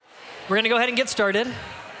We're going to go ahead and get started.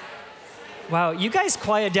 Wow, you guys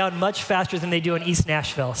quiet down much faster than they do in East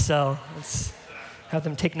Nashville, so let's have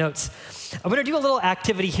them take notes. I'm going to do a little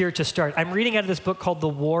activity here to start. I'm reading out of this book called The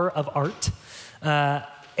War of Art,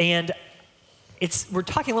 and we're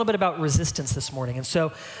talking a little bit about resistance this morning. And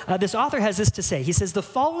so this author has this to say. He says, the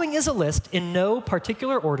following is a list in no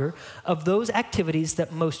particular order of those activities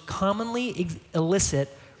that most commonly elicit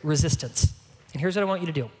resistance. And here's what I want you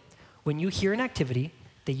to do. When you hear an activity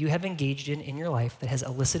that you have engaged in your life that has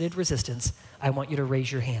elicited resistance, I want you to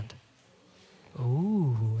raise your hand.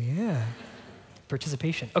 Ooh, yeah.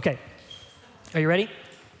 Participation. Okay. Are you ready?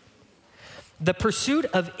 The pursuit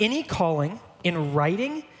of any calling in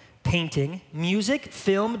writing, painting, music,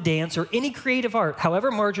 film, dance, or any creative art,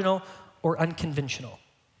 however marginal or unconventional.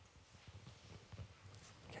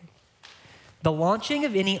 Okay. The launching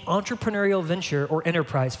of any entrepreneurial venture or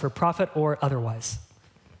enterprise for profit or otherwise.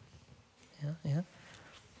 Yeah.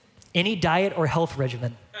 Any diet or health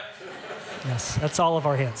regimen. Yes, that's all of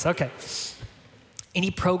our hands. Okay.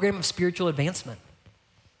 Any program of spiritual advancement.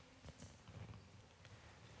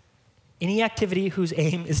 Any activity whose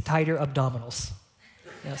aim is tighter abdominals.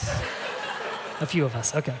 Yes. A few of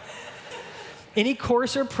us, okay. Any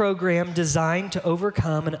course or program designed to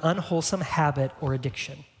overcome an unwholesome habit or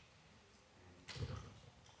addiction.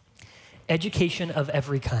 Education of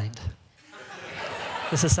every kind.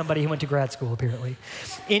 This is somebody who went to grad school, apparently.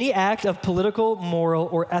 Any act of political, moral,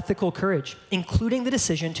 or ethical courage, including the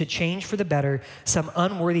decision to change for the better some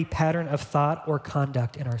unworthy pattern of thought or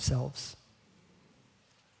conduct in ourselves.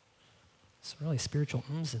 Some really spiritual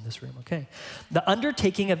ums in this room, okay. The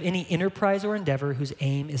undertaking of any enterprise or endeavor whose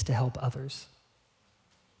aim is to help others.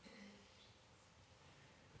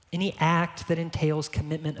 Any act that entails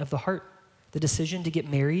commitment of the heart, the decision to get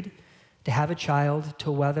married, to have a child,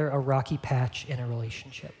 to weather a rocky patch in a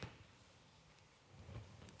relationship.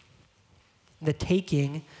 The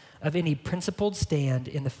taking of any principled stand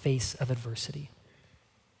in the face of adversity.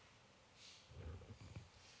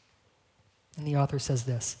 And the author says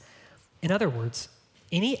this. In other words,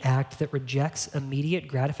 any act that rejects immediate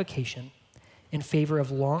gratification in favor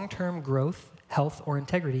of long-term growth, health, or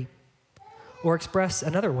integrity, or expressed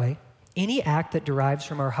another way, any act that derives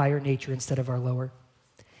from our higher nature instead of our lower,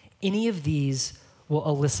 any of these will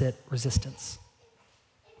elicit resistance.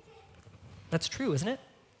 That's true, isn't it?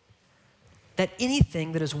 That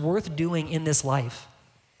anything that is worth doing in this life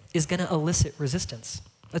is going to elicit resistance.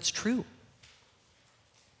 That's true.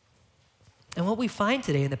 And what we find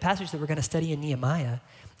today in the passage that we're going to study in Nehemiah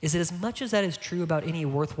is that as much as that is true about any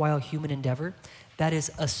worthwhile human endeavor, that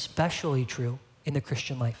is especially true in the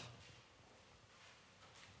Christian life.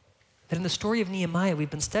 That in the story of Nehemiah,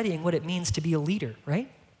 we've been studying what it means to be a leader, right?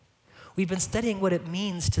 We've been studying what it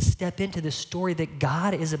means to step into the story that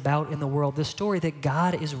God is about in the world, the story that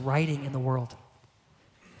God is writing in the world.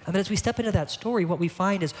 And then as we step into that story, what we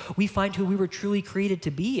find is we find who we were truly created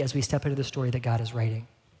to be as we step into the story that God is writing.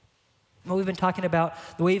 What we've been talking about,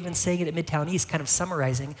 the way we've been saying it at Midtown East, kind of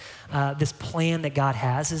summarizing this plan that God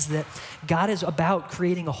has, is that God is about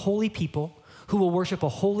creating a holy people who will worship a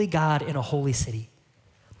holy God in a holy city.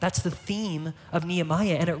 That's the theme of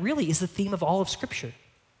Nehemiah, and it really is the theme of all of Scripture.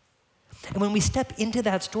 And when we step into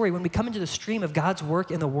that story, when we come into the stream of God's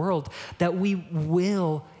work in the world, that we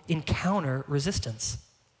will encounter resistance.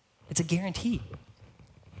 It's a guarantee.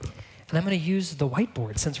 And I'm going to use the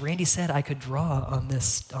whiteboard since Randy said I could draw on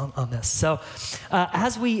this. So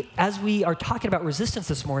as we are talking about resistance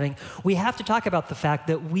this morning, we have to talk about the fact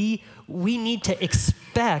that we need to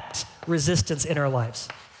expect resistance in our lives.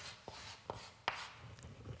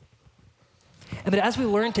 And that as we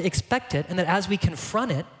learn to expect it and that as we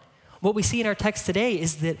confront it, what we see in our text today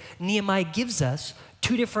is that Nehemiah gives us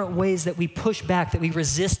two different ways that we push back, that we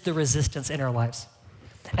resist the resistance in our lives.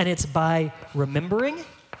 And it's by remembering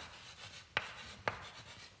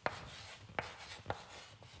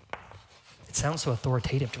it sounds so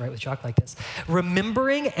authoritative to write with chalk like this.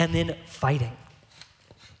 Remembering and then fighting.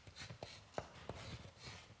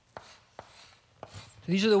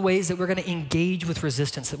 These are the ways that we're going to engage with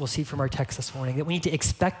resistance that we'll see from our text this morning, that we need to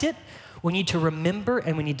expect it, we need to remember,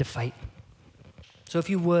 and we need to fight. So if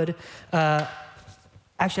you would,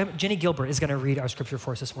 Jenny Gilbert is going to read our scripture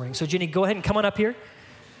for us this morning. So Jenny, go ahead and come on up here.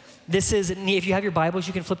 This is, if you have your Bibles,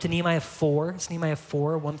 you can flip to Nehemiah 4. It's Nehemiah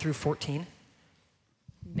 4, 1 through 14.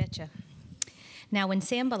 Betcha. Now when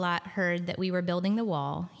Sanballat heard that we were building the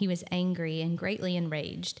wall, he was angry and greatly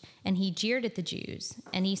enraged, and he jeered at the Jews.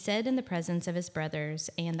 And he said in the presence of his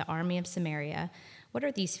brothers and the army of Samaria, "What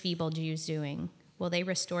are these feeble Jews doing? Will they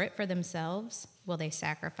restore it for themselves? Will they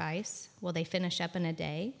sacrifice? Will they finish up in a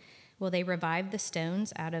day? Will they revive the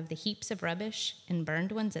stones out of the heaps of rubbish and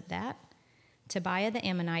burned ones at that? Tobiah the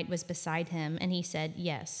Ammonite was beside him, and he said,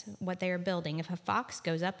 Yes, what they are building, if a fox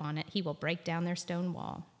goes up on it, he will break down their stone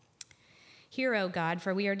wall. Hear, O God,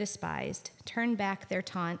 for we are despised. Turn back their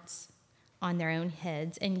taunts on their own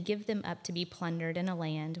heads and give them up to be plundered in a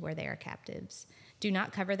land where they are captives. Do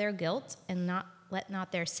not cover their guilt, and let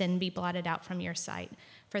not their sin be blotted out from your sight,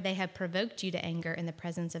 for they have provoked you to anger in the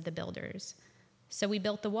presence of the builders. So we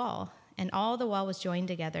built the wall, and all the wall was joined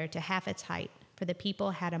together to half its height, for the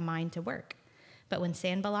people had a mind to work. But when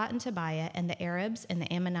Sanballat and Tobiah and the Arabs and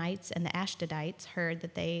the Ammonites and the Ashdodites heard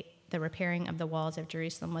that the repairing of the walls of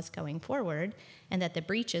Jerusalem was going forward, and that the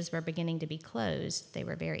breaches were beginning to be closed, they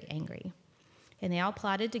were very angry. And they all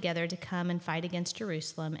plotted together to come and fight against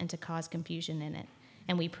Jerusalem and to cause confusion in it.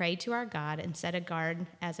 And we prayed to our God and set a guard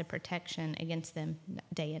as a protection against them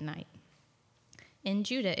day and night. In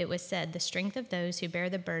Judah it was said, the strength of those who bear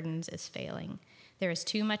the burdens is failing. There is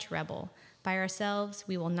too much rubble. By ourselves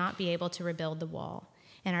we will not be able to rebuild the wall.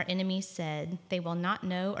 And our enemies said, they will not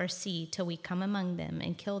know or see till we come among them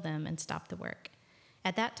and kill them and stop the work.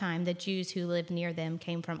 At that time the Jews who lived near them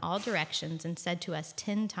came from all directions and said to us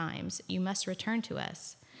 10 times, you must return to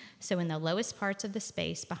us. So in the lowest parts of the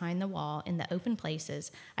space behind the wall, in the open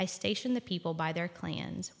places, I stationed the people by their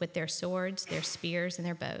clans, with their swords, their spears, and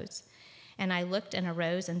their bows. And I looked and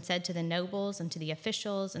arose and said to the nobles and to the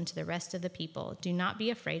officials and to the rest of the people, do not be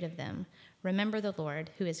afraid of them. Remember the Lord,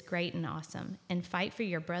 who is great and awesome, and fight for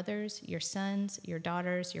your brothers, your sons, your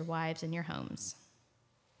daughters, your wives, and your homes.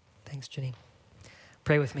 Thanks, Jenny.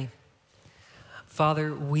 Pray with me.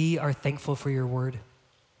 Father, we are thankful for your word.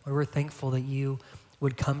 We're thankful that you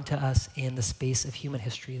would come to us in the space of human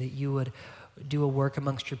history, that you would do a work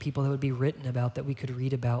amongst your people that would be written about, that we could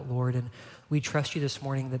read about, Lord. And we trust you this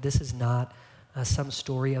morning that this is not some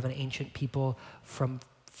story of an ancient people from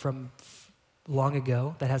long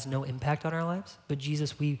ago that has no impact on our lives. But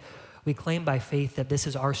Jesus, we claim by faith that this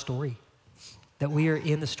is our story, that we are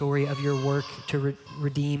in the story of your work to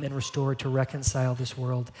redeem and restore, to reconcile this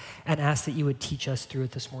world, and ask that you would teach us through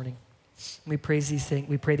it this morning. We pray these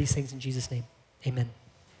things in Jesus' name. Amen.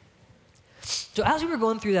 So as we were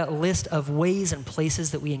going through that list of ways and places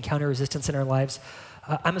that we encounter resistance in our lives,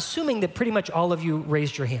 I'm assuming that pretty much all of you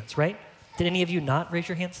raised your hands, right? Did any of you not raise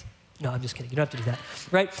your hands? No, I'm just kidding. You don't have to do that,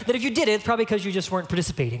 right? That if you did, it's probably because you just weren't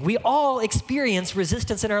participating. We all experience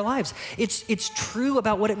resistance in our lives. It's true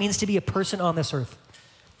about what it means to be a person on this earth.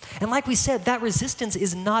 And like we said, that resistance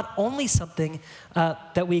is not only something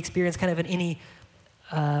that we experience kind of in any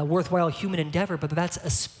worthwhile human endeavor, but that's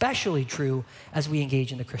especially true as we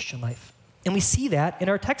engage in the Christian life. And we see that in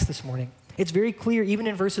our text this morning. It's very clear even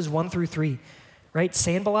in verses 1 through 3, right?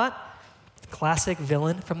 Sanballat, classic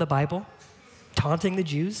villain from the Bible, taunting the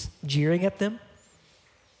Jews, jeering at them.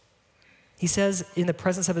 He says in the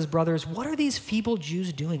presence of his brothers, what are these feeble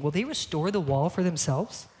Jews doing? Will they restore the wall for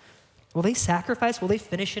themselves? Will they sacrifice? Will they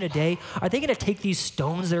finish in a day? Are they going to take these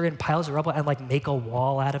stones that are in piles of rubble and like make a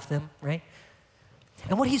wall out of them, right?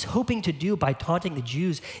 And what he's hoping to do by taunting the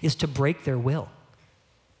Jews is to break their will,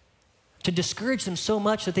 to discourage them so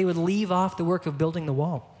much that they would leave off the work of building the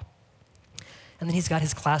wall. And then he's got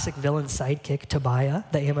his classic villain sidekick, Tobiah,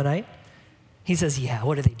 the Ammonite. He says, yeah,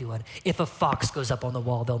 what are they doing? If a fox goes up on the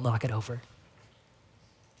wall, they'll knock it over.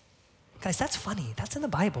 Guys, that's funny. That's in the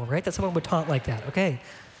Bible, right? That someone would taunt like that, okay?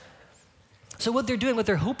 So what they're doing, what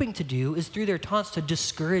they're hoping to do is through their taunts to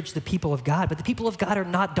discourage the people of God. But the people of God are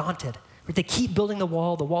not daunted. Right? They keep building the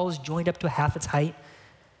wall. The wall is joined up to half its height.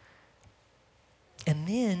 And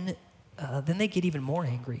then they get even more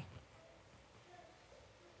angry.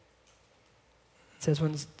 It says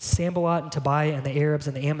when Sanballat and Tobiah and the Arabs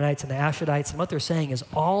and the Ammonites and the Ashdodites, and what they're saying is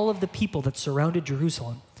all of the people that surrounded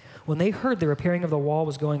Jerusalem, when they heard the repairing of the wall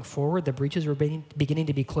was going forward, the breaches were beginning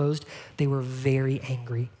to be closed, they were very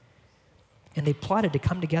angry. And they plotted to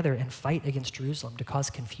come together and fight against Jerusalem to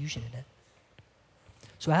cause confusion in it.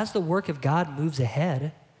 So as the work of God moves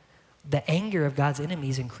ahead, the anger of God's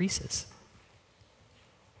enemies increases.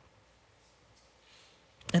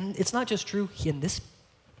 And it's not just true in this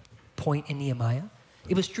point in Nehemiah.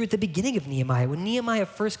 It was true at the beginning of Nehemiah. When Nehemiah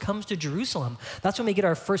first comes to Jerusalem, that's when we get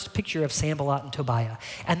our first picture of Sanballat and Tobiah.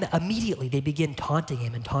 And immediately they begin taunting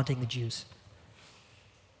him and taunting the Jews.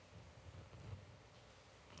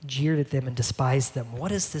 Jeered at them and despised them.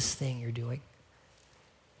 What is this thing you're doing?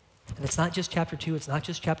 And it's not just chapter 2, it's not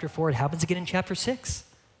just chapter 4, it happens again in chapter 6.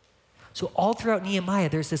 So all throughout Nehemiah,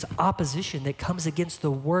 there's this opposition that comes against the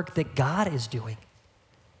work that God is doing.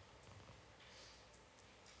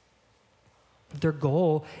 Their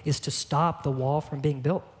goal is to stop the wall from being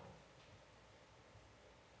built.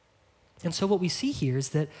 And so what we see here is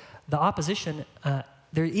that the opposition,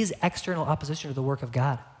 there is external opposition to the work of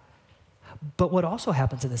God. But what also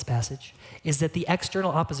happens in this passage is that the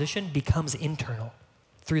external opposition becomes internal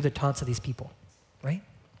through the taunts of these people, right?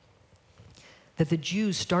 That the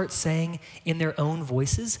Jews start saying in their own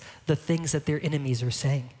voices the things that their enemies are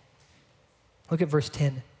saying. Look at verse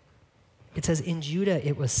 10. It says, in Judah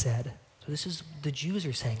it was said, so this is, the Jews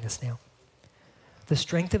are saying this now. The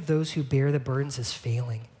strength of those who bear the burdens is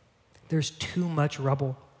failing. There's too much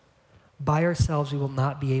rubble. By ourselves we will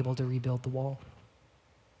not be able to rebuild the wall.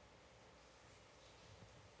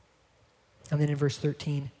 And then in verse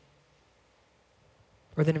 13,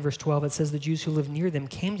 or then in verse 12, it says, the Jews who lived near them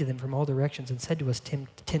came to them from all directions and said to us 10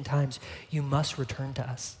 times, you must return to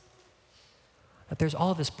us. That there's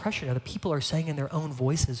all this pressure. Now the people are saying in their own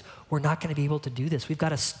voices, we're not going to be able to do this. We've got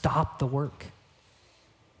to stop the work.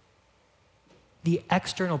 The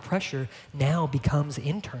external pressure now becomes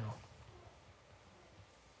internal.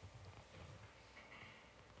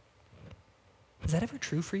 Is that ever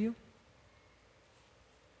true for you?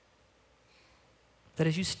 That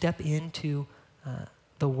as you step into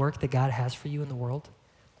the work that God has for you in the world,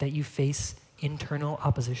 that you face internal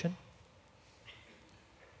opposition?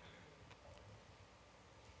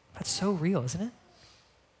 That's so real, isn't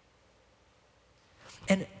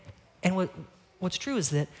it? And what's true is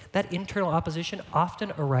that internal opposition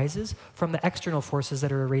often arises from the external forces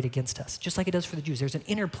that are arrayed against us, just like it does for the Jews. There's an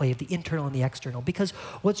interplay of the internal and the external, because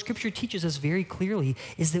what Scripture teaches us very clearly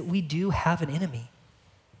is that we do have an enemy.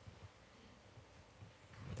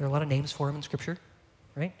 There are a lot of names for him in Scripture,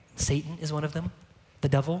 right? Satan is one of them, the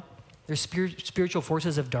devil. There's spiritual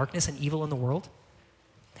forces of darkness and evil in the world.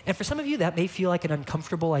 And for some of you, that may feel like an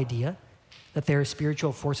uncomfortable idea, that there are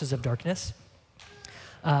spiritual forces of darkness.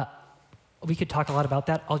 We could talk a lot about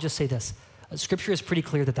that. I'll just say this. Scripture is pretty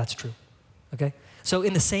clear that that's true, okay? So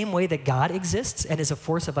in the same way that God exists and is a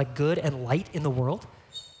force of like good and light in the world,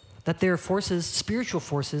 that there are forces, spiritual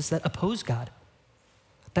forces that oppose God,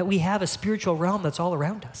 that we have a spiritual realm that's all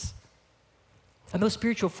around us. And those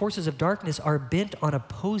spiritual forces of darkness are bent on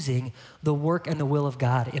opposing the work and the will of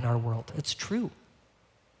God in our world. It's true.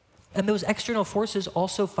 And those external forces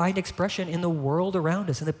also find expression in the world around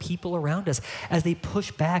us and the people around us as they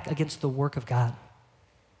push back against the work of God.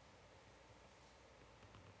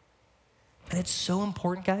 And it's so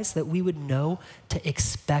important, guys, that we would know to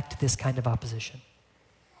expect this kind of opposition.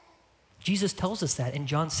 Jesus tells us that in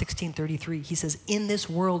John 16:33. He says, in this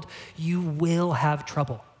world, you will have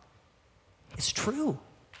trouble. It's true.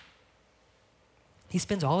 He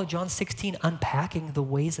spends all of John 16 unpacking the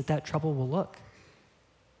ways that trouble will look.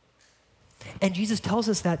 And Jesus tells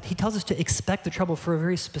us that, he tells us to expect the trouble for a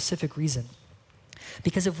very specific reason.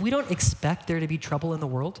 Because if we don't expect there to be trouble in the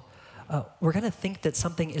world, we're going to think that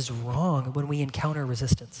something is wrong when we encounter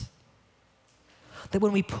resistance. That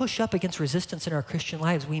when we push up against resistance in our Christian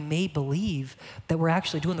lives, we may believe that we're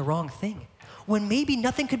actually doing the wrong thing. When maybe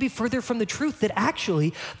nothing could be further from the truth, that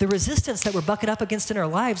actually the resistance that we're bucking up against in our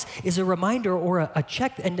lives is a reminder or a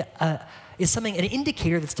check and is something, an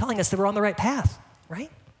indicator that's telling us that we're on the right path,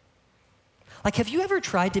 right? Like, have you ever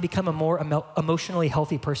tried to become a more emotionally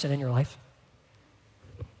healthy person in your life?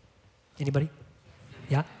 Anybody?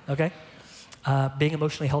 Yeah? Okay. Being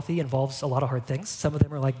emotionally healthy involves a lot of hard things. Some of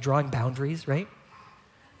them are like drawing boundaries, right?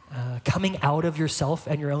 Coming out of yourself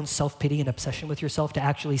and your own self-pity and obsession with yourself to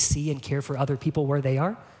actually see and care for other people where they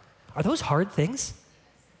are. Are those hard things?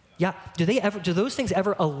 Yeah. Do those things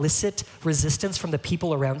ever elicit resistance from the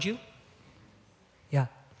people around you? Yeah.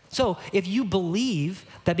 So if you believe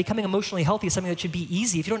that becoming emotionally healthy is something that should be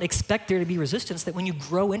easy, if you don't expect there to be resistance, that when you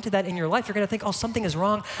grow into that in your life, you're going to think, oh, something is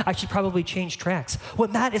wrong. I should probably change tracks. Well,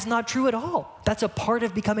 that is not true at all. That's a part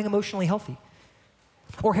of becoming emotionally healthy.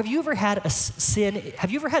 Or have you ever had sin?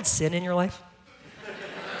 Have you ever had sin in your life?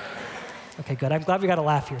 Okay, good. I'm glad we got a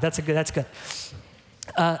laugh here. That's good.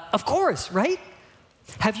 Of course, right?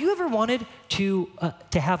 Have you ever wanted to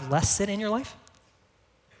have less sin in your life?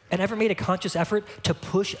 And ever made a conscious effort to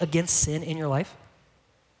push against sin in your life?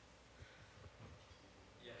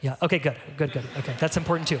 Yeah, okay, good. Okay, that's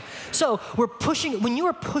important too. So when you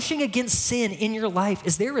are pushing against sin in your life,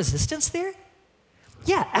 is there resistance there?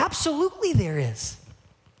 Yeah, absolutely there is.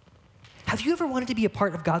 Have you ever wanted to be a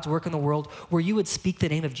part of God's work in the world where you would speak the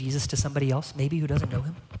name of Jesus to somebody else, maybe who doesn't know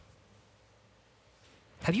him?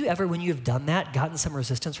 Have you ever, when you have done that, gotten some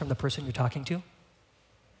resistance from the person you're talking to?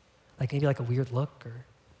 Like maybe like a weird look or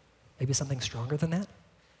maybe something stronger than that?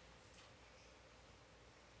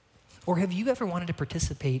 Or have you ever wanted to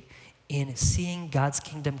participate in seeing God's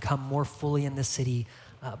kingdom come more fully in this city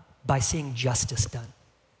by seeing justice done?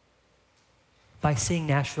 by seeing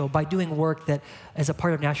Nashville, by doing work that as a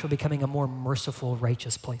part of Nashville becoming a more merciful,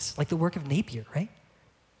 righteous place, like the work of Napier, right?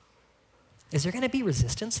 Is there going to be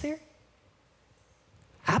resistance there?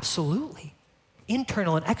 Absolutely.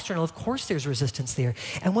 Internal and external, of course there's resistance there.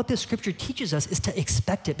 And what this scripture teaches us is to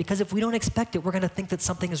expect it, because if we don't expect it, we're going to think that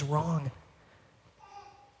something is wrong.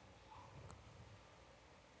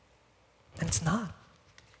 And it's not.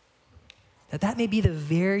 That may be the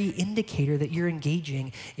very indicator that you're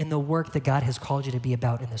engaging in the work that God has called you to be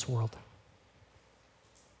about in this world.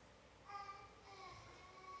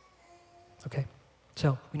 Okay,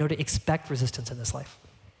 so we know to expect resistance in this life,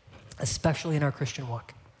 especially in our Christian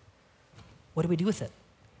walk. What do we do with it?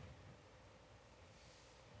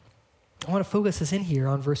 I want to focus us in here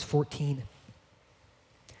on verse 14.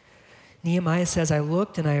 Nehemiah says, I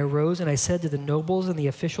looked and I arose and I said to the nobles and the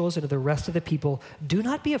officials and to the rest of the people, do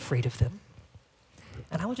not be afraid of them.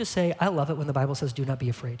 And I will just say, I love it when the Bible says, do not be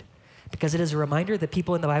afraid, because it is a reminder that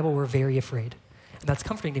people in the Bible were very afraid. And that's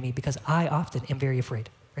comforting to me because I often am very afraid,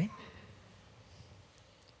 right?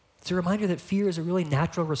 It's a reminder that fear is a really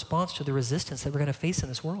natural response to the resistance that we're going to face in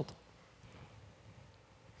this world.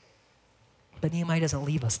 But Nehemiah doesn't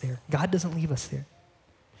leave us there. God doesn't leave us there.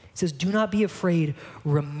 He says, do not be afraid.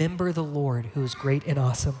 Remember the Lord who is great and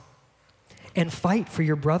awesome. And fight for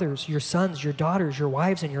your brothers, your sons, your daughters, your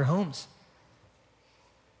wives, and your homes.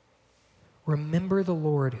 Remember the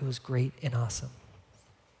Lord who is great and awesome.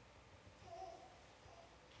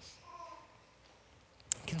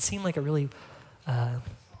 It can seem like a really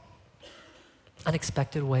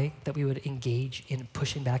unexpected way that we would engage in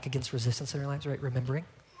pushing back against resistance in our lives, right? Remembering.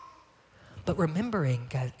 But remembering,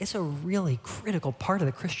 guys, it's a really critical part of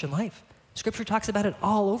the Christian life. Scripture talks about it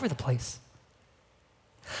all over the place.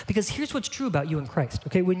 Because here's what's true about you in Christ,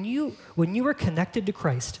 okay? When you are connected to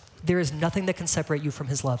Christ, there is nothing that can separate you from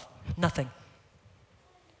his love. Nothing.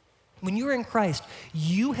 When you are in Christ,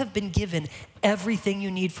 you have been given everything you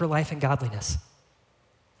need for life and godliness.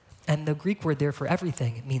 And the Greek word there for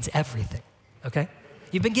everything means everything, okay?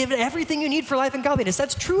 You've been given everything you need for life and godliness.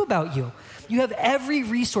 That's true about you. You have every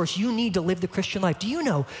resource you need to live the Christian life. Do you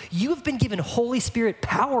know you have been given Holy Spirit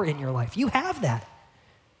power in your life? You have that.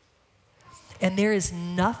 And there is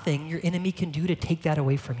nothing your enemy can do to take that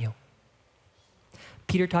away from you.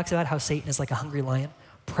 Peter talks about how Satan is like a hungry lion,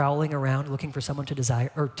 prowling around looking for someone to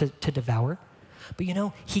desire or to devour. But you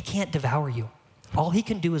know, he can't devour you. All he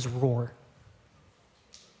can do is roar.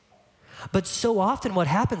 But so often what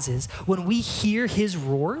happens is when we hear his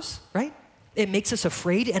roars, right, it makes us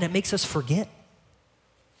afraid and it makes us forget.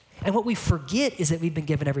 And what we forget is that we've been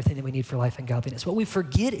given everything that we need for life and godliness. What we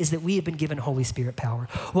forget is that we have been given Holy Spirit power.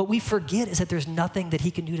 What we forget is that there's nothing that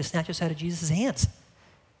he can do to snatch us out of Jesus' hands.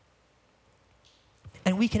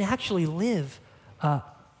 And we can actually live,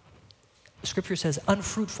 Scripture says,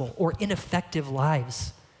 unfruitful or ineffective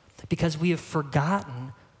lives because we have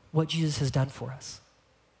forgotten what Jesus has done for us.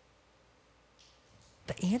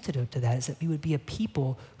 The antidote to that is that we would be a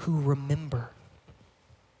people who remember.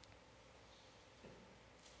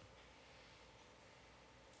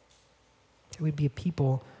 That we'd be a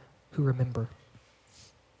people who remember.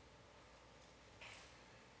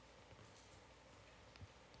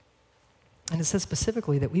 And it says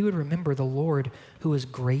specifically that we would remember the Lord who is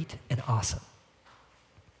great and awesome.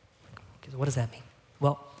 Okay, so what does that mean?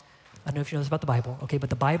 Well, I don't know if you know this about the Bible, okay, but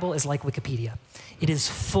the Bible is like Wikipedia. It is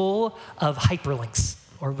full of hyperlinks,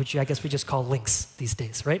 or which I guess we just call links these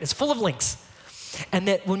days, right? It's full of links. And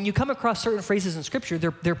that when you come across certain phrases in Scripture,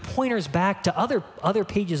 they're pointers back to other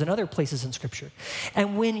pages and other places in Scripture.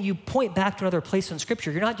 And when you point back to another place in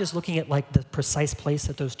Scripture, you're not just looking at like the precise place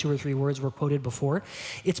that those 2 or 3 words were quoted before.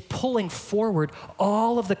 It's pulling forward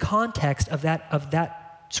all of the context of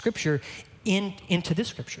that Scripture into this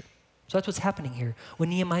Scripture. So that's what's happening here. When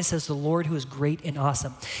Nehemiah says the Lord who is great and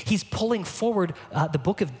awesome, he's pulling forward the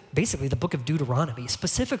book of Deuteronomy,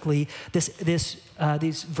 specifically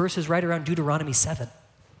these verses right around Deuteronomy 7.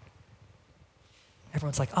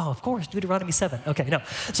 Everyone's like, oh, of course, Deuteronomy 7. Okay, no.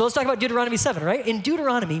 So let's talk about Deuteronomy 7, right? In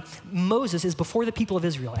Deuteronomy, Moses is before the people of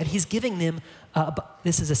Israel, and he's giving them,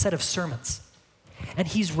 this is a set of sermons. And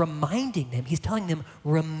he's reminding them, he's telling them,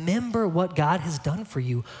 remember what God has done for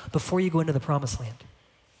you before you go into the promised land.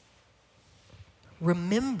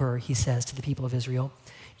 Remember, he says to the people of Israel,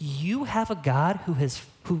 you have a God who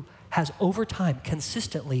has over time,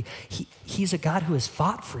 consistently, he's a God who has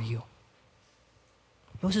fought for you.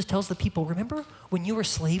 Moses tells the people, remember when you were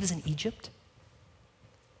slaves in Egypt?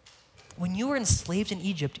 When you were enslaved in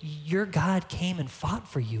Egypt, your God came and fought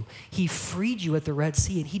for you. He freed you at the Red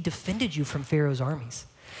Sea, and he defended you from Pharaoh's armies.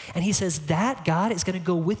 And he says that God is going to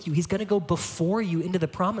go with you. He's going to go before you into the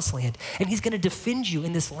promised land. And he's going to defend you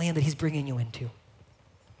in this land that he's bringing you into.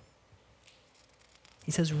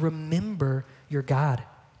 He says, remember your God.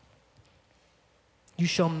 You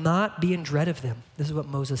shall not be in dread of them. This is what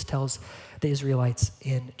Moses tells the Israelites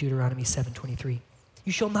in Deuteronomy 7:23.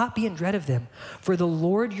 You shall not be in dread of them, for the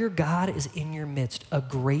Lord your God is in your midst, a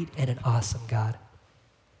great and an awesome God.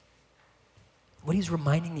 What he's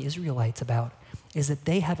reminding the Israelites about is that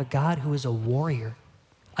they have a God who is a warrior,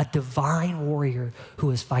 a divine warrior who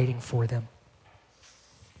is fighting for them.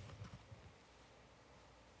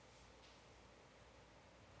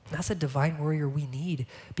 That's a divine warrior we need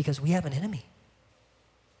because we have an enemy.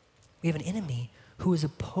 We have an enemy who is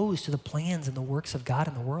opposed to the plans and the works of God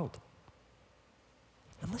in the world.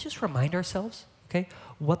 And let's just remind ourselves, okay,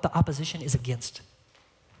 what the opposition is against.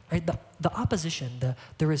 Right? The opposition,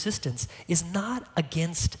 the resistance is not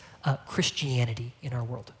against Christianity in our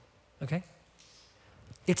world, okay?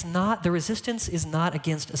 The resistance is not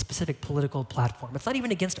against a specific political platform. It's not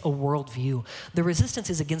even against a worldview. The resistance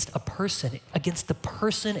is against a person, against the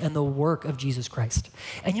person and the work of Jesus Christ.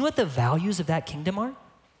 And you know what the values of that kingdom are?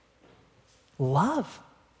 Love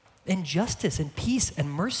and justice and peace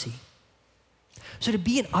and mercy. So to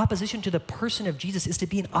be in opposition to the person of Jesus is to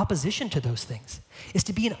be in opposition to those things. Is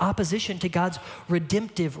to be in opposition to God's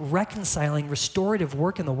redemptive, reconciling, restorative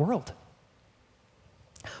work in the world.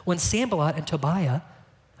 When Sanballat and Tobiah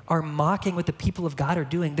are mocking what the people of God are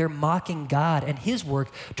doing, they're mocking God and his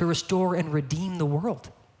work to restore and redeem the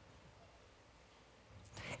world.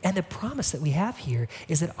 And the promise that we have here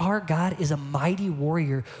is that our God is a mighty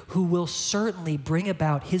warrior who will certainly bring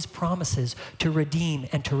about his promises to redeem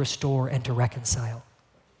and to restore and to reconcile.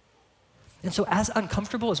 And so as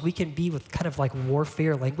uncomfortable as we can be with kind of like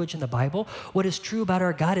warfare language in the Bible, what is true about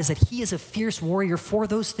our God is that he is a fierce warrior for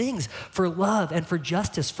those things, for love and for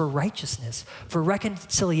justice, for righteousness, for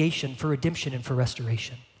reconciliation, for redemption, and for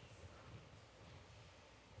restoration.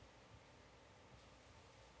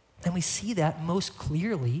 And we see that most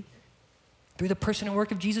clearly through the person and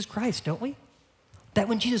work of Jesus Christ, don't we? That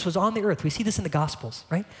when Jesus was on the earth, we see this in the Gospels,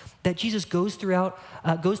 right? That Jesus goes throughout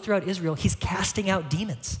Israel, he's casting out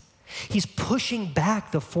demons. He's pushing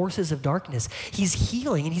back the forces of darkness. He's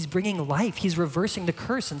healing and he's bringing life. He's reversing the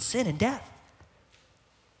curse and sin and death.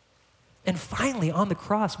 And finally, on the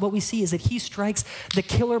cross, what we see is that he strikes the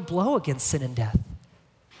killer blow against sin and death.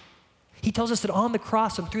 He tells us that on the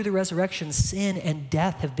cross and through the resurrection, sin and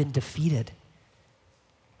death have been defeated.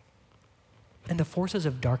 And the forces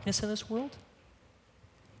of darkness in this world,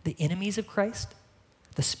 the enemies of Christ,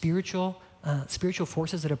 the spiritual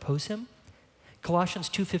forces that oppose him, Colossians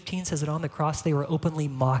 2:15 says that on the cross they were openly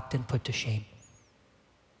mocked and put to shame.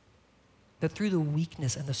 That through the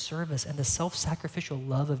weakness and the service and the self-sacrificial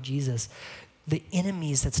love of Jesus, the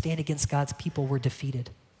enemies that stand against God's people were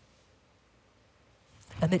defeated.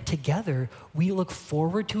 And that together, we look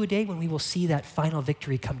forward to a day when we will see that final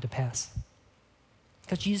victory come to pass.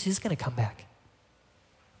 Because Jesus is going to come back.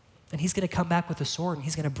 And he's going to come back with a sword and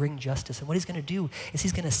he's going to bring justice. And what he's going to do is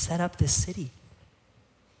he's going to set up this city.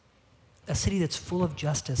 A city that's full of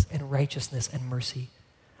justice and righteousness and mercy.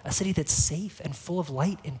 A city that's safe and full of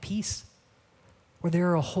light and peace. Where there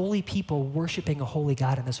are a holy people worshiping a holy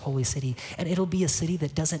God in this holy city. And it'll be a city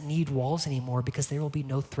that doesn't need walls anymore because there will be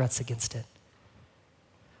no threats against it.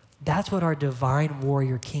 That's what our divine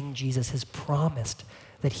warrior, King Jesus, has promised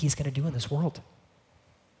that he's going to do in this world.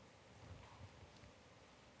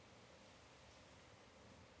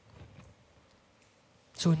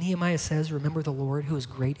 So when Nehemiah says, remember the Lord who is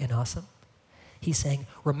great and awesome, he's saying,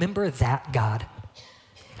 remember that God.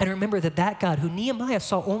 And remember that God who Nehemiah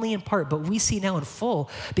saw only in part, but we see now in full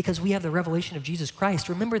because we have the revelation of Jesus Christ.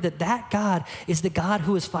 Remember that God is the God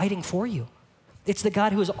who is fighting for you. It's the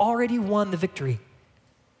God who has already won the victory.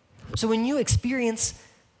 So when you experience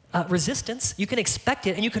resistance, you can expect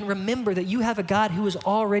it and you can remember that you have a God who has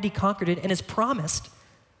already conquered it and has promised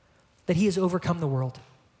that he has overcome the world.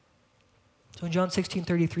 So in John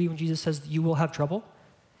 16:33, when Jesus says you will have trouble,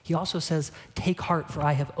 he also says, take heart for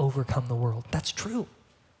I have overcome the world. That's true.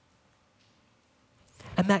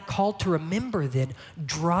 And that call to remember then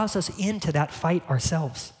draws us into that fight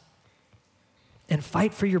ourselves. And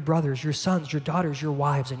fight for your brothers, your sons, your daughters, your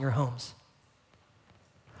wives, and your homes.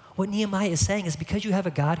 What Nehemiah is saying is because you have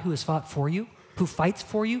a God who has fought for you, who fights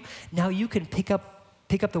for you, now you can pick up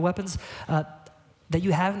the weapons that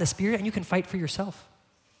you have in the Spirit and you can fight for yourself.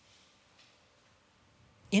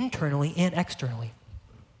 Internally and externally.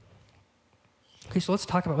 Okay, so let's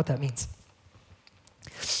talk about what that means.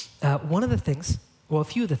 A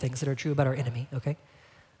few of the things that are true about our enemy, okay?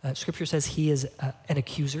 Scripture says he is an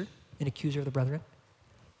accuser of the brethren.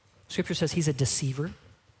 Scripture says he's a deceiver.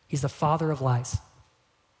 He's the father of lies.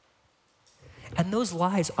 And those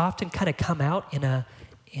lies often kind of come out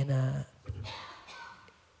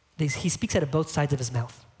he speaks out of both sides of his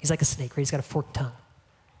mouth. He's like a snake, right? He's got a forked tongue.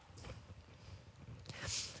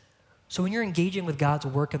 So when you're engaging with God's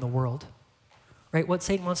work in the world, right, what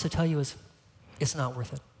Satan wants to tell you is, it's not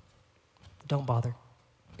worth it. Don't bother.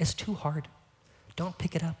 It's too hard. Don't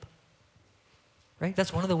pick it up. Right?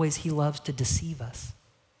 That's one of the ways he loves to deceive us,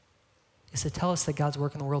 is to tell us that God's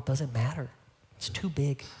work in the world doesn't matter. It's too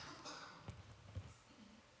big.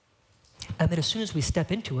 And that as soon as we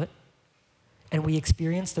step into it and we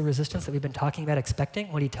experience the resistance that we've been talking about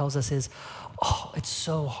expecting, what he tells us is, oh, it's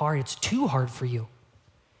so hard. It's too hard for you.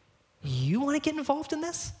 You want to get involved in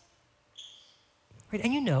this? Right?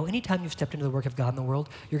 And you know, anytime you've stepped into the work of God in the world,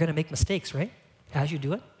 you're going to make mistakes, right? As you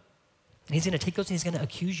do it. And he's going to take those and he's going to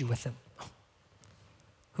accuse you with them.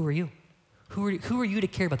 Who are you? Who are you to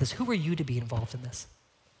care about this? Who are you to be involved in this?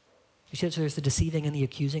 You see, so there's the deceiving and the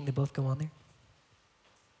accusing. They both go on there.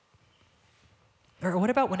 Or what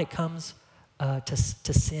about when it comes to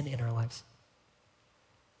sin in our lives?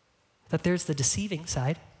 That there's the deceiving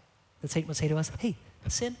side that Satan would say to us, hey,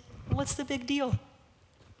 sin, what's the big deal?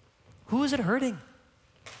 Who is it hurting?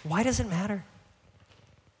 Why does it matter?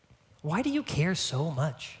 Why do you care so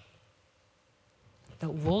much? That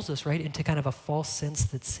lulls us right into kind of a false sense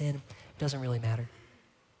that sin doesn't really matter.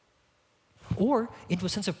 Or into a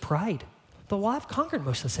sense of pride. But well, I've conquered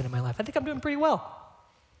most of the sin in my life. I think I'm doing pretty well.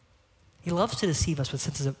 He loves to deceive us with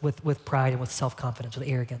senses with pride and with self-confidence, with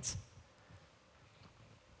arrogance.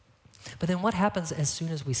 But then what happens as soon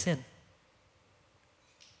as we sin?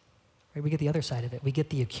 Right, we get the other side of it. We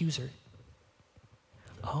get the accuser.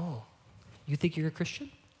 Oh, you think you're a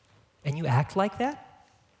Christian? And you act like that?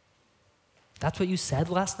 That's what you said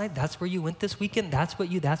last night? That's where you went this weekend? That's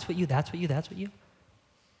what you.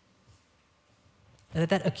 And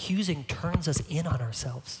that accusing turns us in on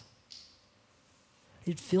ourselves.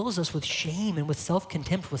 It fills us with shame and with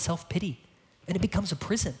self-contempt, with self-pity, and it becomes a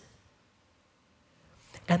prison.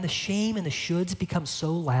 And the shame and the shoulds become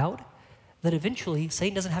so loud that eventually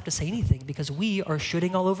Satan doesn't have to say anything because we are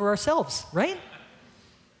shoulding all over ourselves, right?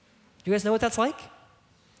 You guys know what that's like?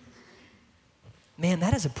 Man,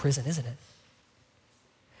 that is a prison, isn't it?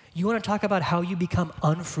 You want to talk about how you become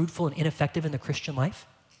unfruitful and ineffective in the Christian life?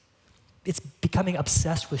 It's becoming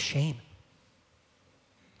obsessed with shame.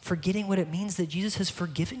 Forgetting what it means that Jesus has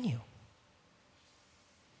forgiven you.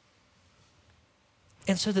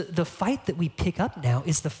 And so the fight that we pick up now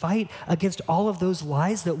is the fight against all of those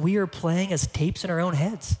lies that we are playing as tapes in our own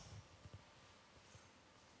heads.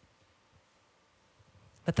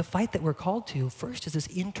 But the fight that we're called to first is this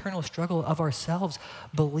internal struggle of ourselves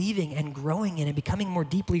believing and growing in and becoming more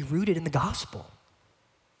deeply rooted in the gospel.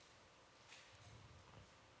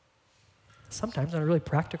 Sometimes on a really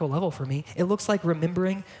practical level for me, it looks like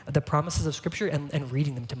remembering the promises of Scripture and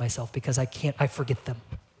reading them to myself because I forget them.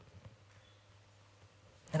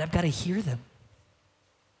 And I've got to hear them.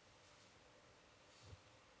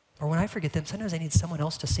 Or when I forget them, sometimes I need someone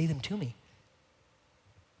else to say them to me.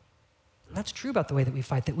 And that's true about the way that we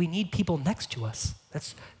fight, that we need people next to us.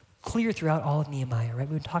 That's clear throughout all of Nehemiah, right?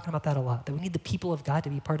 We've been talking about that a lot, that we need the people of God to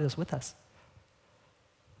be part of this with us.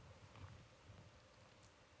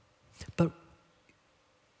 But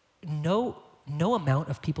no amount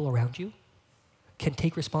of people around you can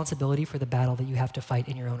take responsibility for the battle that you have to fight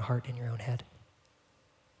in your own heart, in your own head.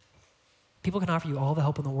 People can offer you all the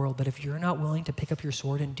help in the world, but if you're not willing to pick up your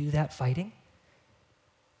sword and do that fighting,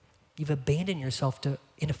 you've abandoned yourself to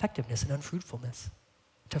ineffectiveness and unfruitfulness,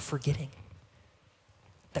 to forgetting.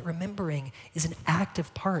 That remembering is an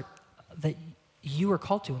active part that you are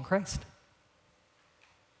called to in Christ.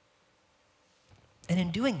 And in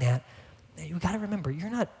doing that, you've got to remember, you're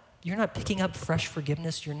not picking up fresh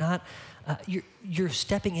forgiveness. You're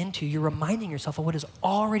stepping into, you're reminding yourself of what is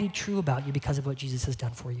already true about you because of what Jesus has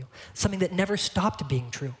done for you. Something that never stopped being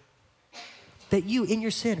true. That you, in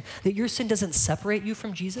your sin, that your sin doesn't separate you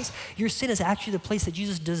from Jesus. Your sin is actually the place that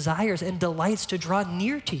Jesus desires and delights to draw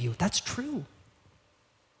near to you. That's true.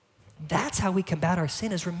 That's how we combat our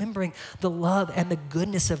sin, is remembering the love and the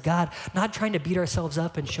goodness of God, not trying to beat ourselves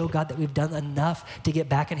up and show God that we've done enough to get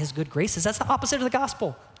back in his good graces. That's the opposite of the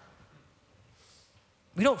gospel.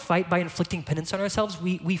 We don't fight by inflicting penance on ourselves.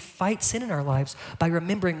 We fight sin in our lives by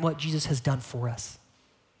remembering what Jesus has done for us.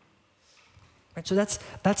 Right? So that's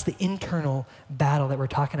the internal battle that we're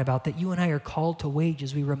talking about, that you and I are called to wage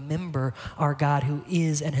as we remember our God who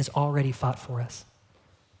is and has already fought for us.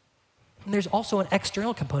 And there's also an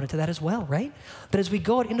external component to that as well, right? That as we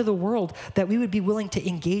go out into the world, that we would be willing to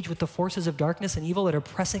engage with the forces of darkness and evil that are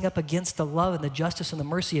pressing up against the love and the justice and the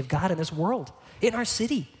mercy of God in this world, in our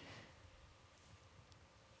city.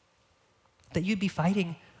 That you'd be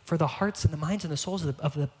fighting for the hearts and the minds and the souls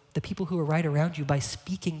of the people who are right around you by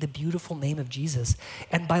speaking the beautiful name of Jesus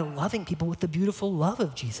and by loving people with the beautiful love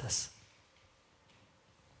of Jesus.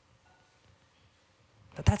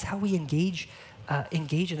 But that's how we engage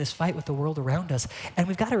in this fight with the world around us. And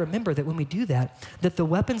we've got to remember that when we do that, that the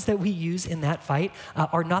weapons that we use in that fight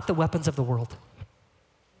are not the weapons of the world.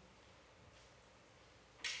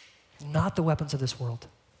 Not the weapons of this world.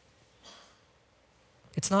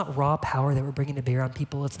 It's not raw power that we're bringing to bear on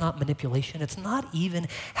people. It's not manipulation. It's not even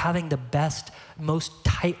having the best, most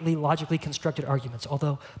tightly, logically constructed arguments,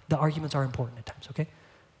 although the arguments are important at times, okay?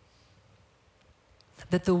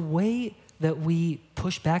 That the way that we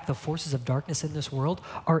push back the forces of darkness in this world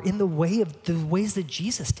are in the ways that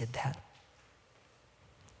Jesus did that.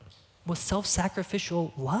 With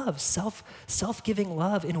self-sacrificial love, self-giving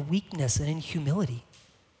love in weakness and in humility.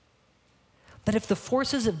 That if the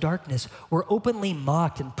forces of darkness were openly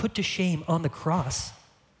mocked and put to shame on the cross,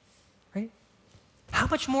 right? How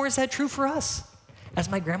much more is that true for us? As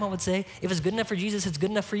my grandma would say, if it's good enough for Jesus, it's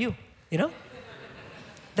good enough for you, you know?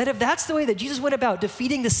 That if that's the way that Jesus went about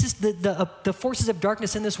defeating the forces of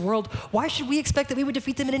darkness in this world, why should we expect that we would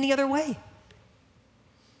defeat them in any other way?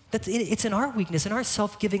 It's in our weakness, in our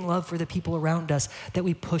self-giving love for the people around us that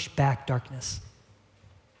we push back darkness.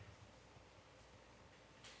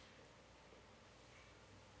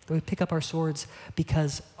 That we pick up our swords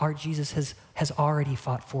because our Jesus has already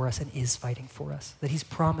fought for us and is fighting for us. That he's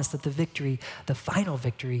promised that the victory, the final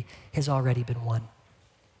victory, has already been won.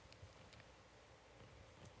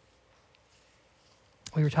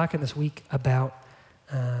 We were talking this week about,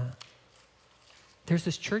 there's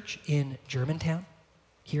this church in Germantown,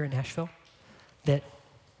 here in Nashville, that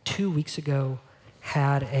 2 weeks ago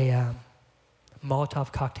had a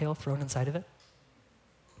Molotov cocktail thrown inside of it.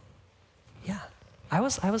 Yeah, I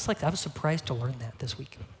was surprised to learn that this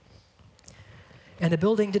week. And the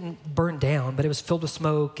building didn't burn down, but it was filled with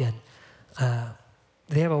smoke, and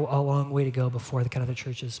they have a long way to go before the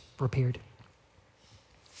church is repaired.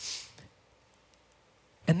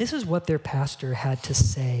 And this is what their pastor had to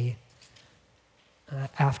say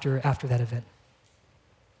after that event.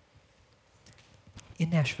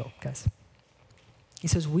 In Nashville, guys. He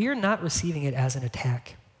says, "We are not receiving it as an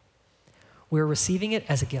attack. We're receiving it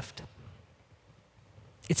as a gift.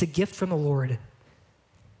 It's a gift from the Lord.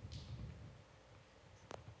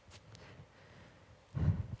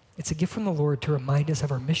 It's a gift from the Lord to remind us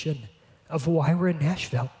of our mission, of why we're in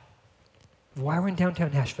Nashville. Why we're in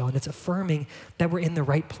downtown Nashville, and it's affirming that we're in the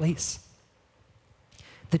right place.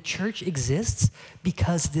 The church exists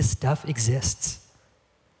because this stuff exists.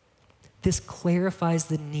 This clarifies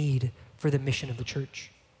the need for the mission of the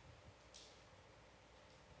church.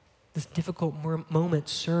 This difficult moment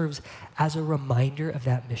serves as a reminder of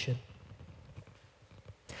that mission.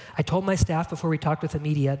 I told my staff before we talked with the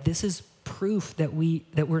media, this is proof that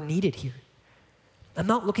we're needed here. I'm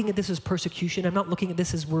not looking at this as persecution. I'm not looking at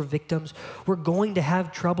this as we're victims. We're going to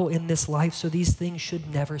have trouble in this life, so these things should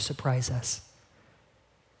never surprise us.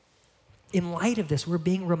 In light of this, we're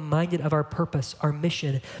being reminded of our purpose, our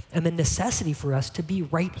mission, and the necessity for us to be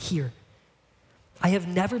right here. I have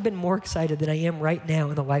never been more excited than I am right now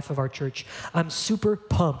in the life of our church. I'm super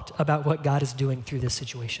pumped about what God is doing through this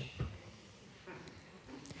situation.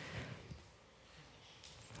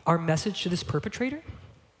 Our message to this perpetrator?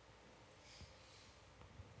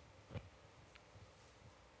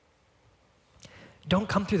 Don't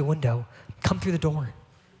come through the window, come through the door.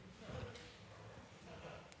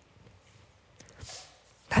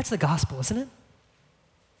 That's the gospel, isn't it?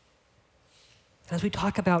 As we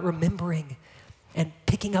talk about remembering and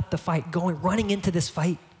picking up the fight, running into this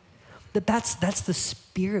fight, that's the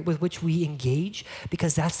spirit with which we engage,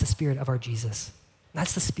 because that's the spirit of our Jesus.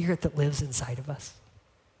 That's the spirit that lives inside of us.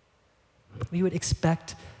 We would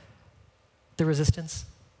expect the resistance.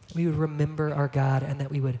 We would remember our God, and that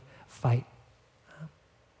we would fight.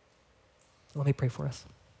 Let me pray for us.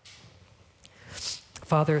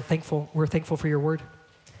 Father, we're thankful for your word.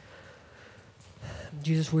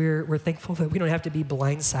 Jesus, we're thankful that we don't have to be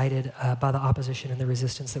blindsided by the opposition and the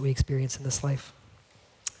resistance that we experience in this life.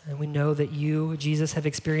 And we know that you, Jesus, have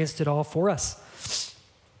experienced it all for us.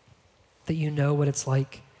 That you know what it's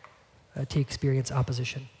like to experience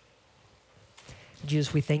opposition.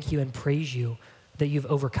 Jesus, we thank you and praise you that you've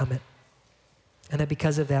overcome it. And that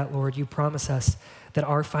because of that, Lord, you promise us that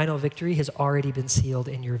our final victory has already been sealed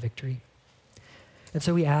in your victory. And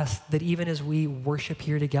so we ask that even as we worship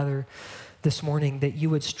here together this morning, that you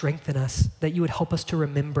would strengthen us, that you would help us to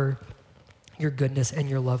remember your goodness and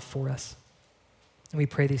your love for us. And we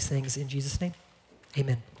pray these things in Jesus' name.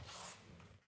 Amen.